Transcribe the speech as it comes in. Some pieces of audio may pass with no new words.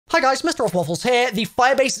Hi guys, MrRoflWaffles here. The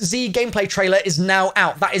Firebase Z gameplay trailer is now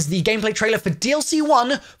out. That is the gameplay trailer for DLC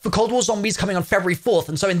 1 for Cold War Zombies coming on February 4th.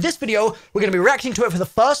 And so in this video, we're going to be reacting to it for the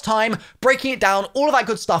first time, breaking it down, all of that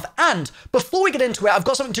good stuff. And before we get into it, I've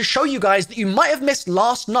got something to show you guys that you might have missed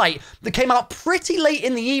last night that came out pretty late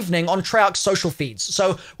in the evening on Treyarch's social feeds.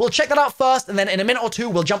 So we'll check that out first, and then in a minute or two,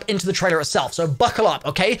 we'll jump into the trailer itself. So buckle up,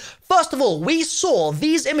 okay? First of all, we saw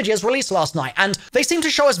these images released last night, and they seem to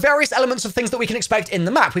show us various elements of things that we can expect in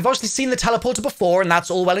the map. We've obviously seen the teleporter before, and that's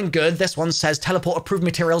all well and good. This one says teleport approved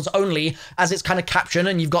materials only as its kind of caption,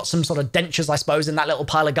 and you've got some sort of dentures, I suppose, in that little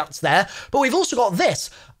pile of guts there. But we've also got this,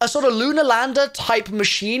 a sort of lunar lander type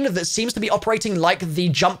machine that seems to be operating like the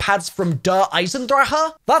jump pads from Der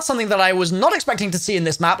Eisendrache. That's something that I was not expecting to see in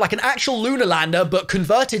this map, like an actual lunar lander, but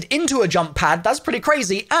converted into a jump pad. That's pretty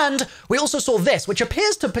crazy. And we also saw this, which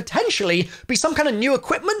appears to potentially be some kind of new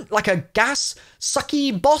equipment, like a gas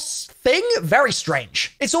sucky boss thing. Very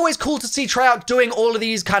strange. It's always cool to see Treyarch doing all of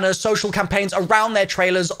these kind of social campaigns around their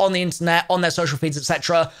trailers on the internet, on their social feeds,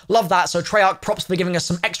 etc. Love that. So Treyarch, props for giving us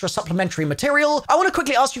some extra supplementary material. I want to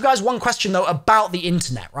quickly ask you guys one question though about the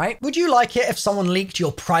internet, right? Would you like it if someone leaked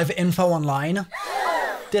your private info online?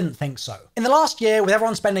 Didn't think so. In the last year, with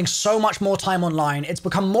everyone spending so much more time online, it's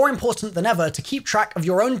become more important than ever to keep track of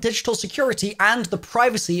your own digital security and the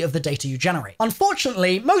privacy of the data you generate.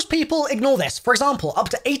 Unfortunately, most people ignore this. For example, up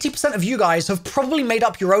to 80% of you guys have probably made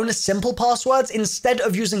up your own simple passwords instead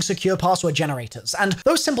of using secure password generators. And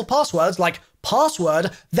those simple passwords, like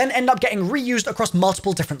password, then end up getting reused across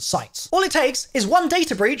multiple different sites. All it takes is one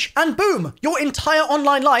data breach and boom, your entire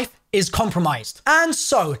online life is compromised. And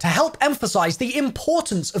so, to help emphasize the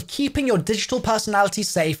importance of keeping your digital personality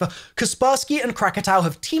safe, Kaspersky and Krakatoa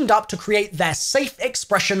have teamed up to create their Safe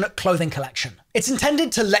Expression clothing collection. It's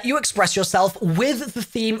intended to let you express yourself with the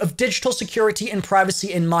theme of digital security and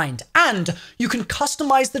privacy in mind. And you can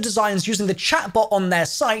customize the designs using the chatbot on their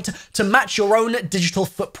site to match your own digital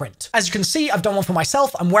footprint. As you can see, I've done one for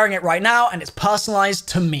myself. I'm wearing it right now, and it's personalized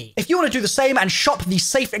to me. If you want to do the same and shop the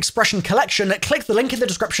Safe Expression collection, click the link in the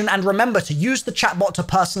description and remember to use the chatbot to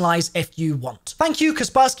personalize if you want. Thank you,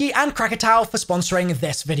 Kaspersky and Krakatoa, for sponsoring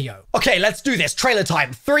this video. Okay, let's do this. Trailer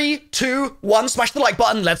time. 3, 2, 1. Smash the like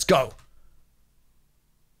button. Let's go.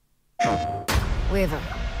 Weaver,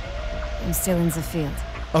 I'm still in the field.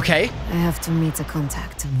 Okay. I have to meet a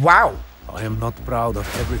contact. Wow. I am not proud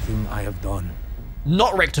of everything I have done.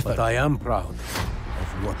 Not Richterford. But I am proud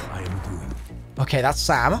of what I am doing. Okay, that's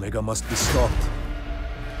Sam. Omega must be stopped.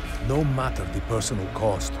 No matter the personal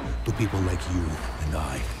cost to people like you and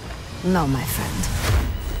I. No, my friend.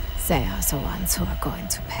 They are the ones who are going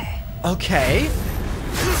to pay. Okay.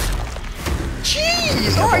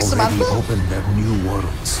 Jeez! They All right, have already Samantha. opened their new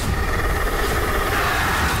worlds.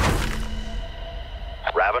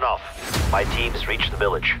 Ravenoff, my team's reached the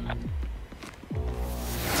village.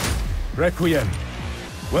 Requiem,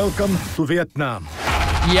 welcome to Vietnam.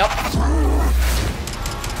 Yep.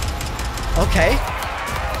 Okay.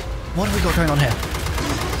 What have we got going on here?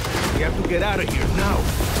 We have to get out of here now.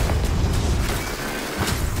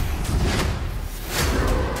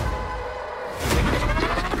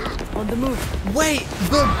 On the move. Wait,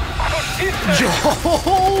 the...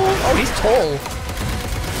 Oh, he's tall.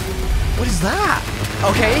 What is that?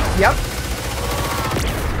 Okay, yep.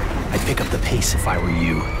 I'd pick up the pace if I were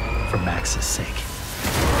you, for Max's sake.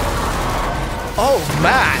 Oh,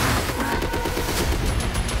 man.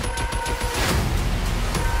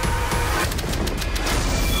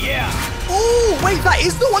 Yeah! Oh, wait, that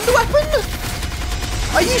is the wonder weapon?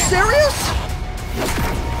 Are you serious?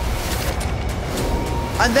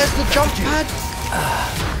 And there's the jump pad.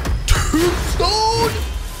 Tombstone?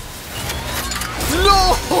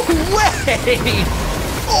 No way!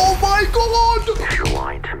 Oh my god! If you're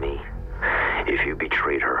lying to me, if you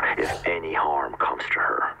betrayed her, if any harm comes to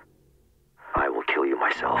her, I will kill you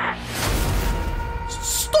myself.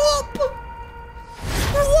 Stop!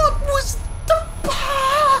 What was the...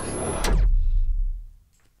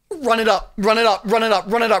 Run it up, run it up, run it up,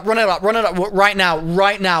 run it up, run it up, run it up. Right now,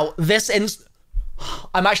 right now.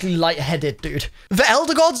 I'm actually lightheaded, dude. The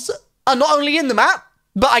Elder Gods are not only in the map,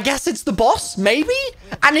 but I guess it's the boss, maybe?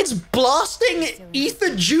 And it's blasting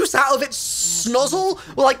ether juice out of its snozzle?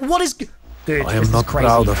 Well, like, what is... Dude, I am not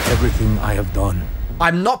proud of everything I have done.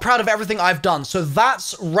 I'm not proud of everything I've done. So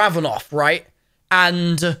that's Ravenoff, right?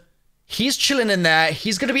 And he's chilling in there.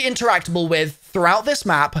 He's going to be interactable with throughout this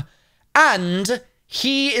map. And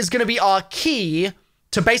he is going to be our key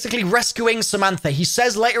to basically rescuing Samantha. He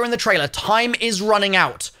says later in the trailer, time is running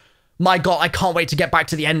out. My god, I can't wait to get back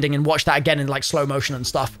to the ending and watch that again in like slow motion and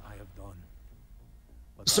stuff.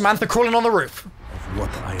 Samantha crawling on the roof. Of what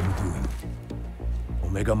I am doing.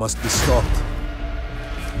 Omega must be stopped.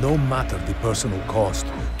 No matter the personal cost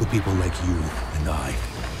to people like you and I.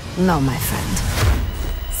 No, my friend.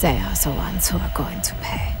 They are the ones who are going to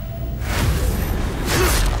pay.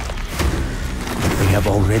 They have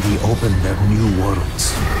already opened their new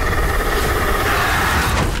worlds.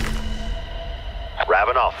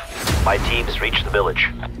 Ravenoff, my team has reached the village.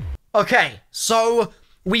 Okay, so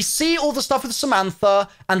we see all the stuff with Samantha,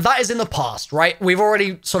 and that is in the past, right? We've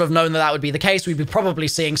already sort of known that that would be the case. We'd be probably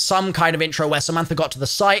seeing some kind of intro where Samantha got to the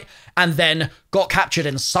site and then got captured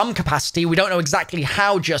in some capacity. We don't know exactly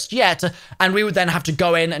how just yet, and we would then have to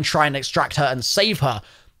go in and try and extract her and save her.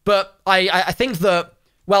 But I think that,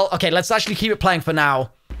 well, okay, let's actually keep it playing for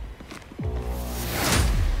now.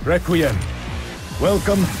 Requiem.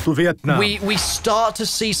 Welcome to Vietnam. We start to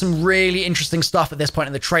see some really interesting stuff at this point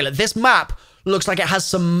in the trailer. This map looks like it has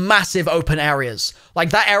some massive open areas.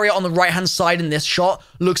 Like that area on the right-hand side in this shot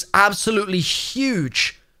looks absolutely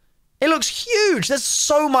huge. It looks huge. There's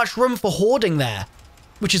so much room for hoarding there,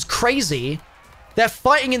 which is crazy. They're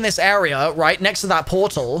fighting in this area, right, next to that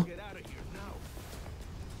portal.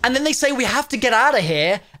 And then they say we have to get out of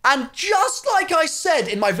here. And just like I said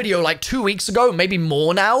in my video like 2 weeks ago, maybe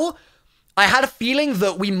more now, I had a feeling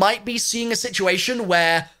that we might be seeing a situation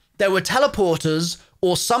where there were teleporters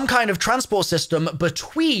or some kind of transport system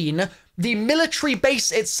between the military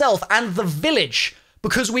base itself and the village,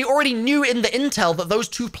 because we already knew in the intel that those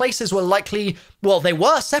two places were likely, well, they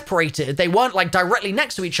were separated. They weren't like directly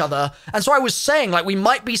next to each other. And so I was saying like we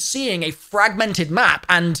might be seeing a fragmented map,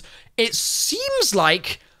 and it seems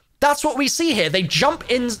like that's what we see here. They jump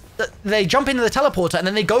into the teleporter and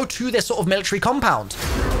then they go to this sort of military compound.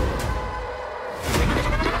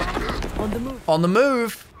 On the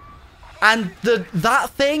move. And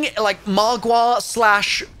that thing, like Magua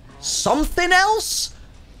 / something else,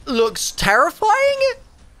 looks terrifying.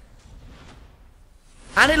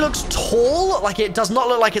 And it looks tall. Like it does not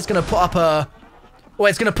look like it's going to put up a... Well,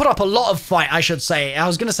 it's going to put up a lot of fight, I should say. I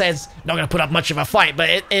was going to say it's not going to put up much of a fight, but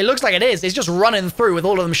it looks like it is. It's just running through with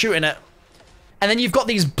all of them shooting it. And then you've got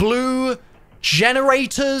these blue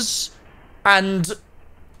generators. And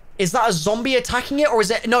is that a zombie attacking it? Or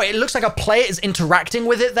is it... No, it looks like a player is interacting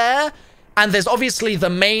with it there. And there's obviously the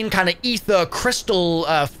main kind of ether crystal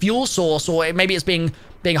fuel source, or maybe it's being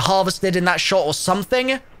harvested in that shot or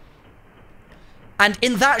something. And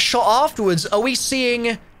in that shot afterwards, are we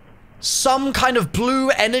seeing some kind of blue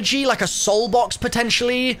energy, like a soul box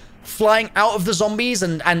potentially, flying out of the zombies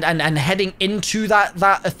and heading into that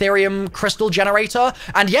Ethereum crystal generator?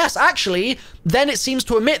 And yes, actually, then it seems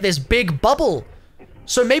to emit this big bubble.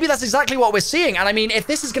 So maybe that's exactly what we're seeing. And I mean, if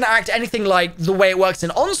this is going to act anything like the way it works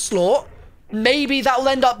in Onslaught, maybe that will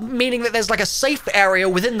end up meaning that there's like a safe area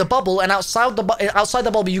within the bubble, and outside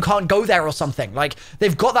the bubble you can't go there or something. Like,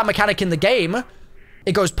 they've got that mechanic in the game.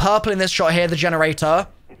 It goes purple in this shot here, the generator,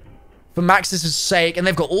 for Max's sake, and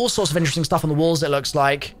they've got all sorts of interesting stuff on the walls, it looks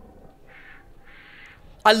like.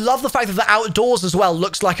 I love the fact that the outdoors as well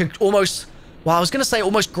looks like a almost... Well, I was going to say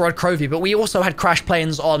almost Grodkrovy, but we also had crash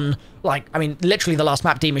planes on, like, I mean, literally the last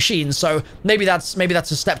map, D Machines, so maybe that's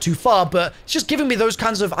a step too far, but it's just giving me those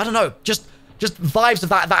kinds of, I don't know, just vibes of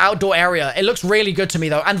that outdoor area. It looks really good to me,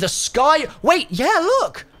 though. And the sky... Wait, yeah,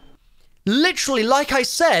 look! Literally, like I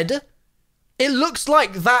said, it looks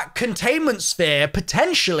like that containment sphere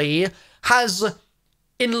potentially has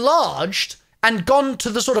enlarged and gone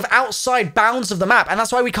to the sort of outside bounds of the map. And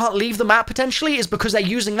that's why we can't leave the map, potentially, is because they're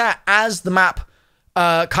using that as the map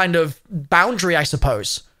kind of boundary, I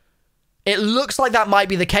suppose. It looks like that might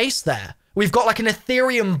be the case there. We've got like an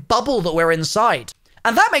Ethereum bubble that we're inside.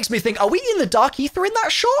 And that makes me think, are we in the Dark Ether in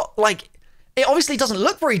that shot? Like, it obviously doesn't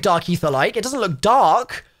look very Dark Ether-like. It doesn't look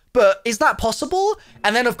dark, but is that possible?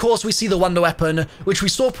 And then, of course, we see the Wonder Weapon, which we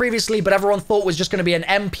saw previously, but everyone thought was just going to be an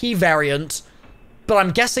MP variant. But I'm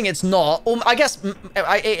guessing it's not. Or I guess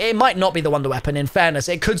it might not be the Wonder Weapon, in fairness.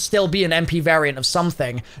 It could still be an MP variant of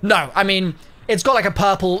something. No, I mean... It's got like a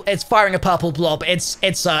purple, it's firing a purple blob. It's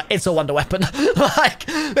a Wonder Weapon. Like,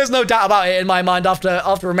 there's no doubt about it in my mind after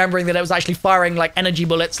remembering that it was actually firing like energy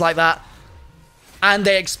bullets like that. And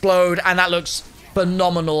they explode, and that looks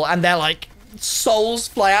phenomenal. And they're like, souls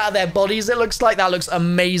fly out of their bodies, it looks like. That looks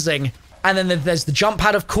amazing. And then there's the jump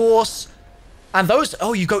pad, of course. And those,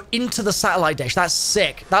 oh, you go into the satellite dish. That's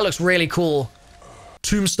sick. That looks really cool.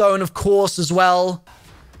 Tombstone, of course, as well.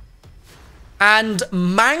 And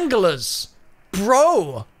Manglers.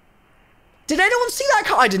 Bro, did anyone see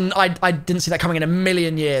that? I didn't see that coming in a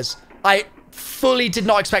million years. I fully did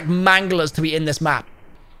not expect Manglers to be in this map.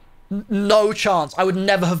 No chance. I would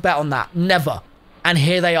never have bet on that. Never. And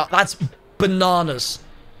here they are. That's bananas.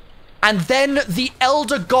 And then the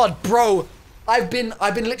Elder God, bro. I've been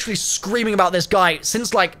literally screaming about this guy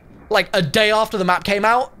since like a day after the map came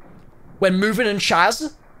out, when Movin and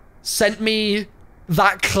Chaz sent me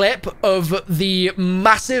that clip of the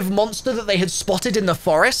massive monster that they had spotted in the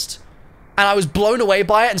forest, and I was blown away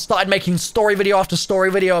by it and started making story video after story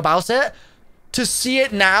video about it. To see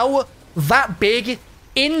it now, that big,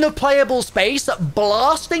 in the playable space,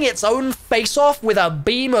 blasting its own face off with a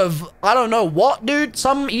beam of, I don't know what, dude,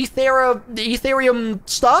 some Ethereum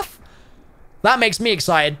stuff, that makes me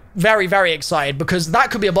excited. Very, very excited, because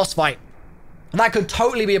that could be a boss fight. That could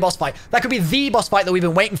totally be a boss fight. That could be the boss fight that we've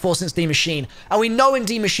been waiting for since D Machine. And we know in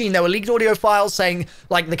D Machine there were leaked audio files saying,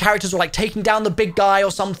 like, the characters were, like, taking down the big guy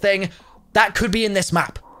or something. That could be in this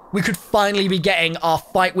map. We could finally be getting our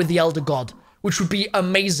fight with the Elder God, which would be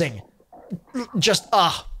amazing. Just,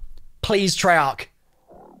 please, Treyarch.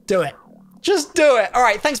 Do it. Just do it. All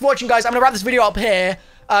right, thanks for watching, guys. I'm going to wrap this video up here.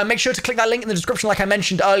 Make sure to click that link in the description like I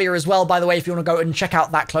mentioned earlier as well, by the way, if you want to go and check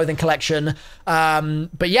out that clothing collection.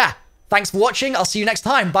 But yeah, thanks for watching. I'll see you next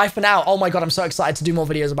time. Bye for now. Oh my god, I'm so excited to do more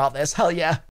videos about this. Hell yeah.